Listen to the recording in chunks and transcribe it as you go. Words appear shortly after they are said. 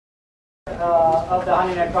of the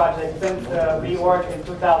Honeynet project since we worked in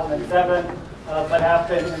 2007, but have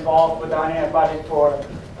been involved with the Honeynet project for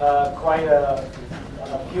quite a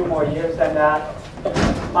few more years than that.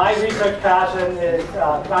 My research passion is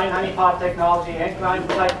client honeypot technology and client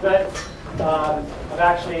Seifert. I've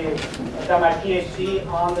actually done my PhD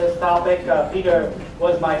on this topic. Peter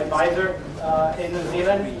was my advisor in New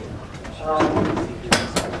Zealand.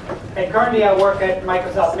 And currently I work at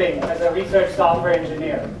Microsoft Bing as a research software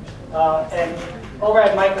engineer. And over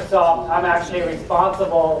at Microsoft, I'm actually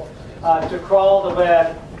responsible to crawl the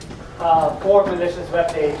web for malicious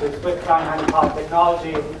web pages with client honeypot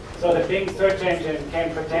technology, so the Bing search engine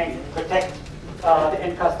can protect the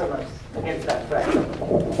end customers against that threat.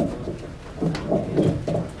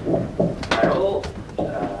 Hello,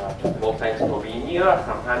 first of all, thanks for being here.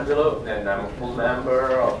 I'm Angelo, and I'm a full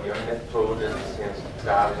member of the Honeynet project since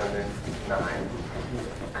 2009.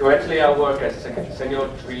 Currently, I work as senior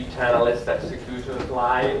threat analyst at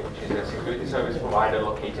SecurityLine, which is a security service provider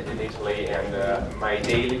located in Italy, and my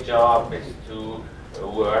daily job is to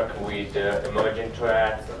work with emerging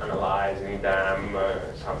threats, analyzing them,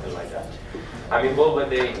 something like that. I'm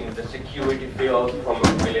involved in the security field from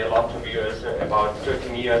really a lot of years. About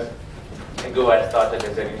 13 years ago, I started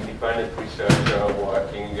as an independent researcher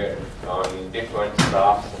working on different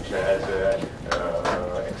stuff, such as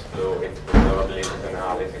exploit, vulnerabilities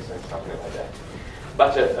analysis, and something like that.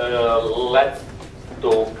 But let's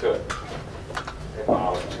talk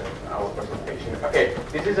about our presentation. Okay,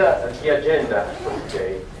 this is the agenda for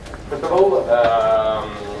today. First of all,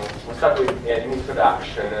 we'll start with an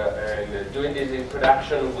introduction, and during this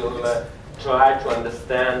introduction we'll try to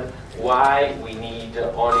understand why we need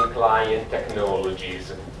honeyclient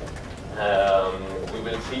technologies. We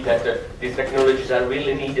will see that these technologies are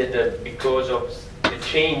really needed because of the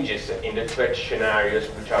changes in the threat scenarios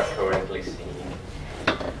which are currently seen.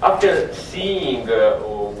 After seeing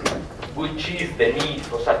which is the need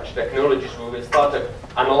for such technologies, we will start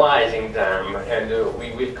analyzing them, and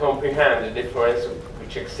we will comprehend the difference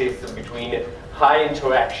which exists between high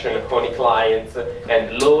interaction honeyclients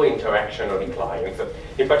and low interaction honeyclients.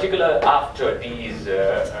 In particular, after these,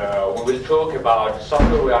 we will talk about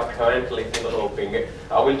software we are currently developing.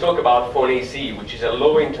 I will talk about PhoneAC, which is a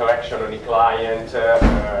low interaction honeyclient,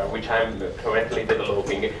 which I'm currently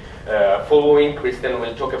developing. Following, Christian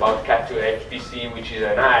will talk about Cat2HPC, which is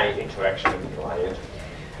an high interaction client.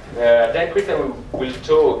 Then Christian will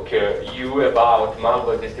talk you about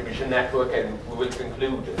malware distribution network, and we will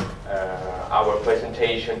conclude our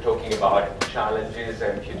presentation talking about challenges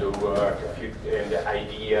and future work and the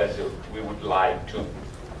ideas we would like to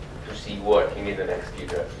see working in the next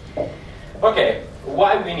future. Okay,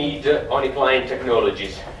 why we need honeyclient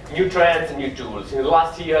technologies? New trends, new tools. In the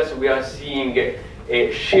last years, we are seeing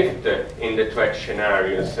a shift in the threat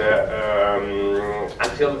scenarios.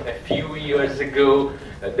 Until a few years ago,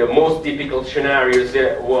 the most difficult scenarios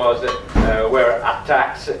were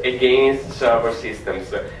attacks against server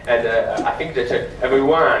systems. And I think that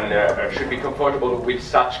everyone should be comfortable with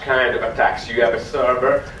such kind of attacks. You have a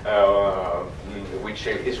server which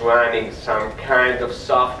is running some kind of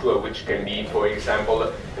software, which can be, for example,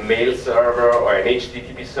 a mail server or an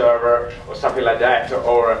HTTP server or something like that,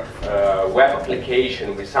 or a web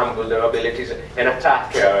application with some vulnerabilities. An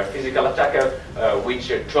attacker, a physical attacker,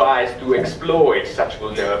 which tries to exploit such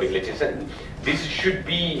vulnerabilities. And this should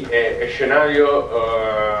be a scenario,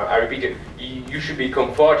 I repeat it, you should be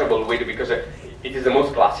comfortable with, because it is the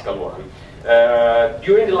most classical one.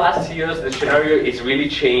 During the last years, the scenario is really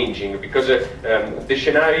changing, because the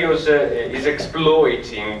scenarios is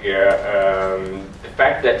exploiting the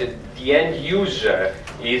fact that the end user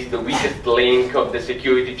is the weakest link of the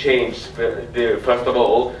security chain, first of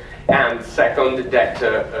all, and second, that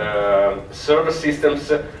server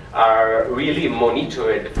systems are really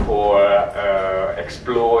monitored for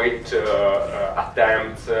exploit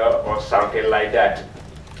attempts or something like that.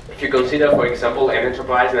 If you consider, for example, an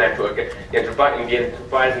enterprise network, in the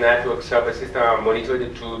enterprise network, server systems are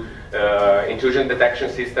monitored to intrusion detection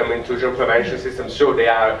system, intrusion prevention system, so they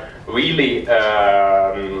are really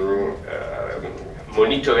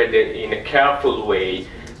monitored in a careful way.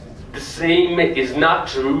 The same is not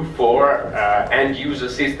true for end-user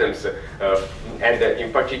systems, and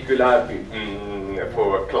in particular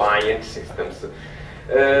for client systems.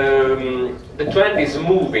 The trend is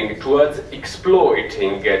moving towards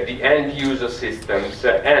exploiting the end-user systems,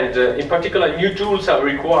 and in particular new tools are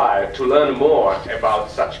required to learn more about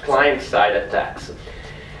such client-side attacks.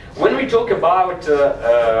 When we talk about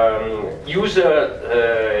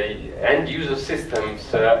end-user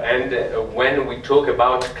systems and when we talk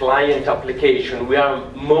about client application, we are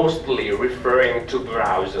mostly referring to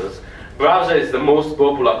browsers. Browser is the most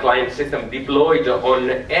popular client system deployed on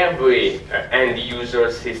every end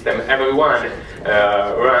user system. Everyone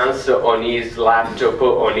runs on his laptop,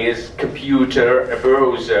 on his computer, a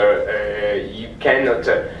browser. You cannot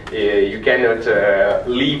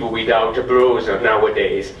live without a browser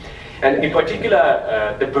nowadays. And in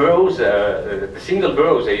particular, the browser, the single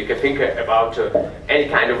browser, you can think about any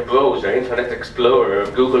kind of browser, Internet Explorer,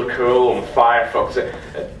 Google Chrome, Firefox.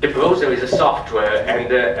 The browser is a software,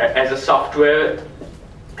 and as a software,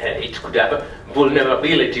 it could have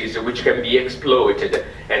vulnerabilities which can be exploited.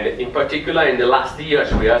 And in particular, in the last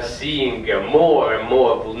years, we are seeing more and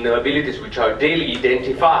more vulnerabilities which are daily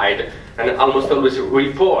identified and almost always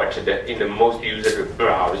reported in the most used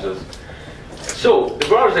browsers. So, the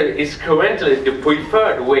browser is currently the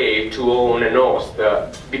preferred way to own an host,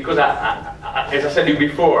 because as I said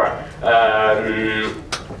before,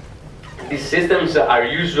 these systems are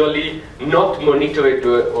usually not monitored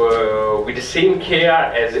with the same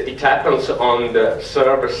care as it happens on the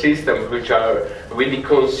server systems, which are really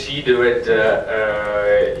considered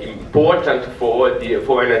important for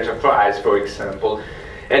an enterprise, for example.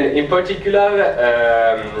 And in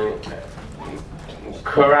particular,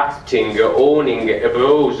 corrupting, owning a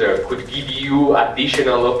browser could give you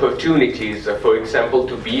additional opportunities, for example,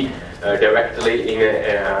 to be directly in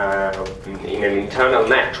an internal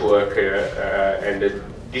network, and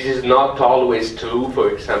this is not always true. For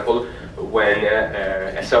example, when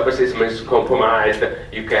a server system is compromised,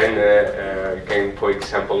 you can, for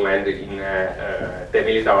example, land in a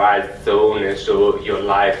demilitarized zone, so your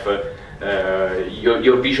life,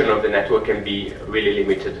 your vision of the network can be really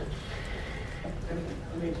limited.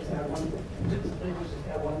 Let me just add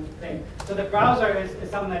one thing. So the browser is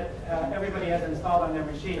something that everybody has installed on their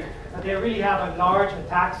machine. But they really have a large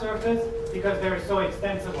attack surface because they're so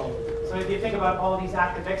extensible. So if you think about all these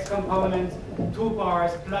ActiveX components,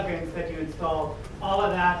 toolbars, plugins that you install, all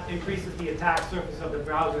of that increases the attack surface of the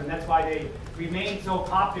browser, and that's why they remain so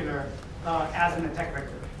popular as an attack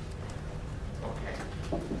vector. Okay.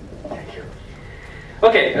 Thank you.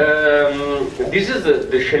 Okay, this is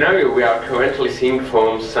the scenario we are currently seeing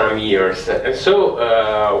from some years. And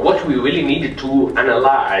so what we really need to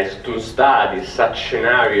analyze, to study such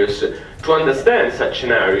scenarios, to understand such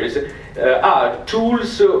scenarios, are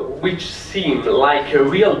tools which seem like a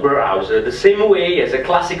real browser, the same way as a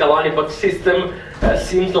classical honeypot system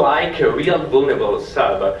seems like a real vulnerable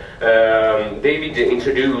server. David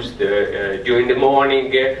introduced during the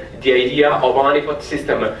morning the idea of honeypot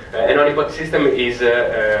system. An honeypot system is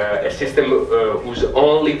a system whose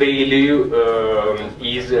only value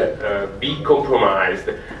is being compromised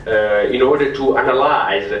in order to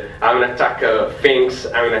analyze how an attacker thinks,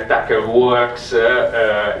 how an attacker works,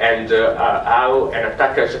 and how an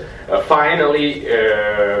attacker finally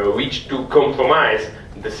reach to compromise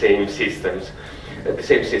the same systems.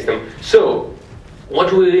 So,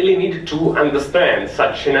 what we really need to understand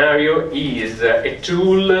such scenario is a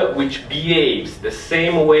tool which behaves the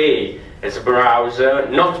same way as a browser,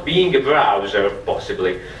 not being a browser,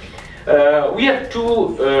 possibly. We have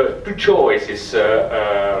two choices.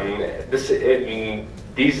 This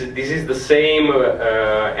is the same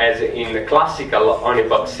as in classical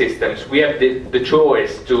honeypot systems. We have the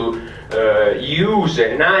choice to use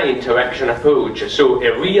a non-interaction approach, so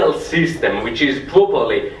a real system which is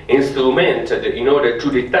properly instrumented in order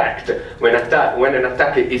to detect when an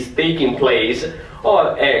attack is taking place,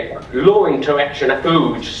 or a low interaction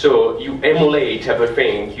approach, so you emulate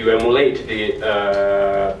everything, you emulate the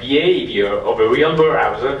behavior of a real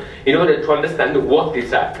browser in order to understand what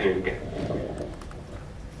is happening.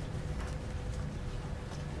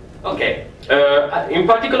 Okay, in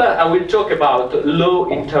particular I will talk about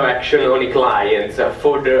low interaction honeyclients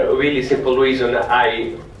for the really simple reason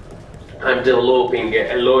I'm developing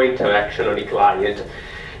a low interaction honeyclient.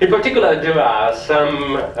 In particular, there are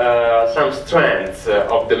some strengths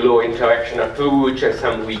of the low interaction approach and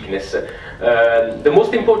some weakness. The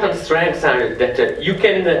most important strengths are that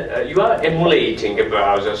you are emulating a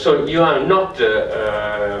browser, so you are not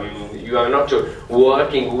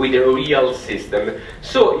working with a real system.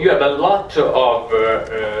 So you have a lot of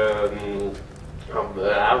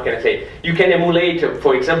how can I say? You can emulate,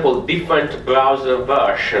 for example, different browser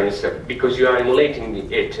versions because you are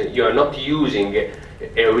emulating it. You are not using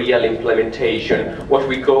a real implementation, what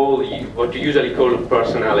we usually call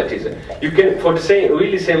personalities. You can, for the same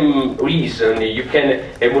reason, you can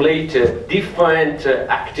emulate different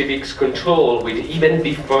ActiveX control with even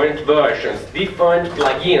different versions, different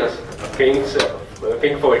plugins.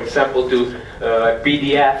 Think, for example, to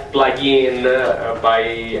PDF plugin by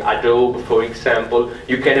Adobe, for example.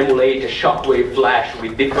 You can emulate a Shockwave Flash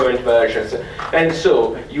with different versions, and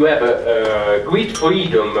so you have a great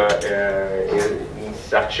freedom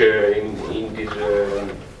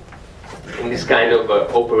in this kind of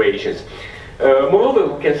operations. Moreover,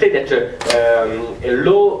 we can say that a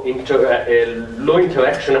low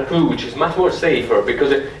interaction approach is much more safer,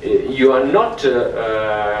 because you are not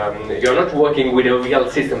working with a real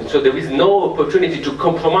system, so there is no opportunity to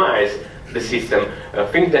compromise the system. I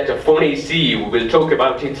think that PhoneAC, we will talk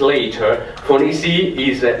about it later. PhoneAC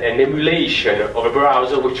is an emulation of a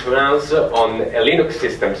browser which runs on a Linux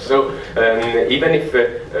system. So even if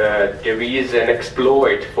there is an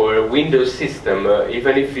exploit for a Windows system,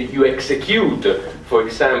 even if you execute, for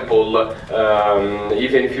example,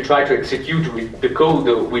 even if you try to execute with the code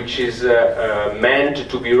which is meant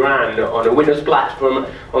to be run on a Windows platform,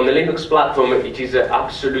 on the Linux platform, it is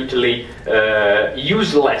absolutely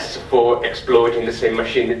useless for exploiting the same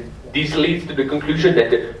machine. This leads to the conclusion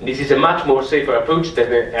that this is a much more safer approach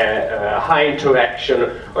than a high interaction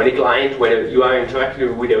on a client when you are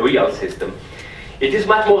interacting with a real system. It is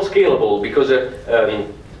much more scalable, because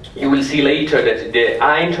you will see later that the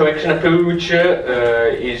high interaction approach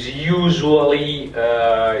is usually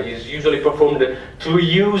performed through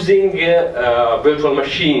using virtual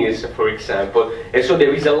machines, for example, and so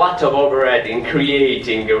there is a lot of overhead in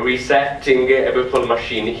creating, resetting a virtual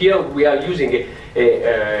machine. Here we are using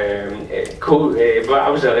a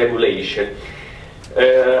browser emulation.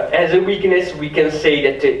 As a weakness, we can say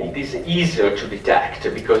that it is easier to detect,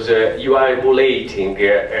 because you are emulating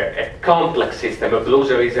a complex system. A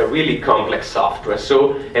browser is a really complex software,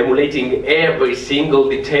 so emulating every single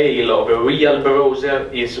detail of a real browser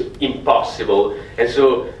is impossible. And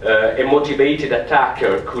so a motivated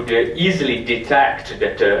attacker could easily detect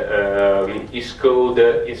that his code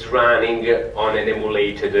is running on an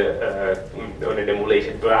emulated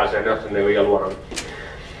browser, not on a real one.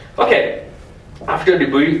 Okay. After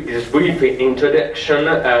this brief introduction,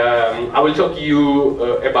 I will talk to you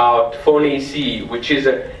about PhoneAC, which is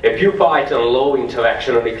a pure Python low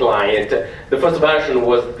interaction on the client. The first version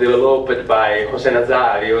was developed by Jose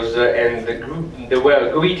Nazarios, and there were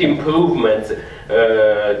great improvements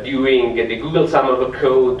during the Google Summer of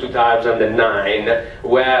Code 2009,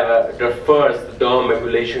 where the first DOM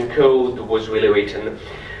emulation code was really written.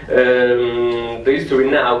 The history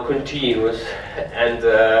now continues, and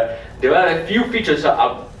there are a few features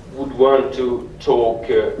I would want to talk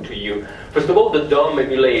to you. First of all, the DOM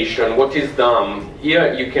emulation. What is DOM?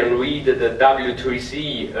 Here you can read the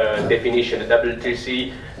W3C definition. The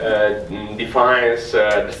W3C defines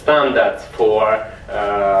the standards for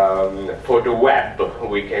the web.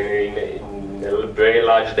 We can in a very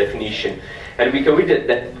large definition. And we can read that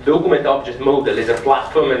the document object model is a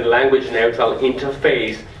platform and language neutral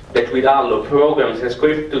interface that will allow programs and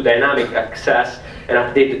scripts to dynamic access and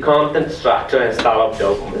update the content, structure, and style of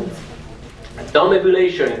documents. DOM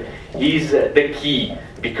emulation is the key,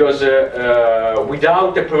 because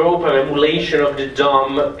without the proper emulation of the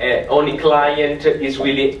DOM, honeyclient is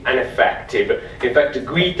really ineffective. In fact,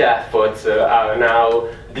 great efforts are now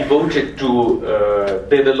devoted to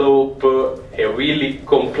develop a really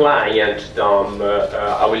compliant DOM.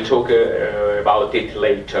 I will talk about it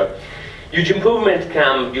later. Huge improvement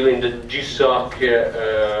came during the GSOC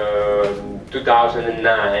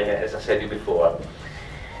 2009, as I said before.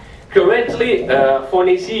 Currently,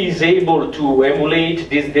 PhoneAC is able to emulate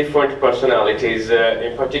these different personalities.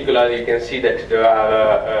 In particular, you can see that there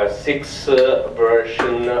are 6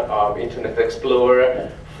 versions of Internet Explorer,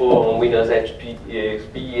 4 on Windows XP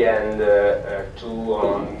and 2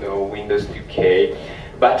 on Windows 2K.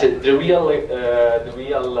 But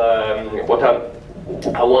what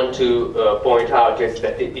I want to point out is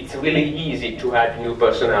that it's really easy to add new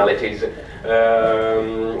personalities.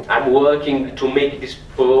 I'm working to make this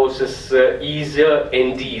process easier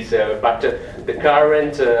and easier, but the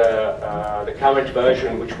current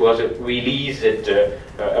version, which was released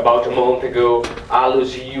about a month ago,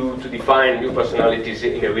 allows you to define new personalities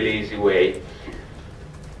in a really easy way.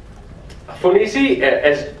 PhoneAC,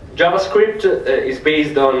 as JavaScript is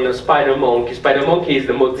based on SpiderMonkey. SpiderMonkey is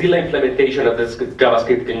the Mozilla implementation of this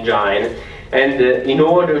JavaScript engine, and in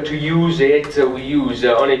order to use it, we use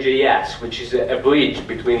Honeynet, which is a bridge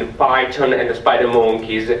between Python and the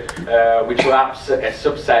SpiderMonkeys, which wraps a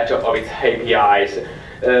subset of its APIs.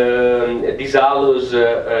 This allows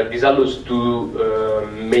to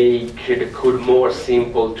make the code more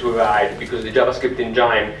simple to write, because the JavaScript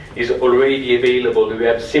engine is already available. We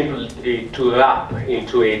have simply to wrap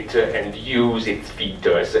into it and use its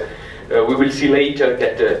features. we will see later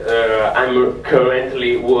that I'm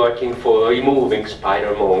currently working for removing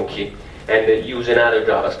SpiderMonkey and use another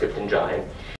JavaScript engine.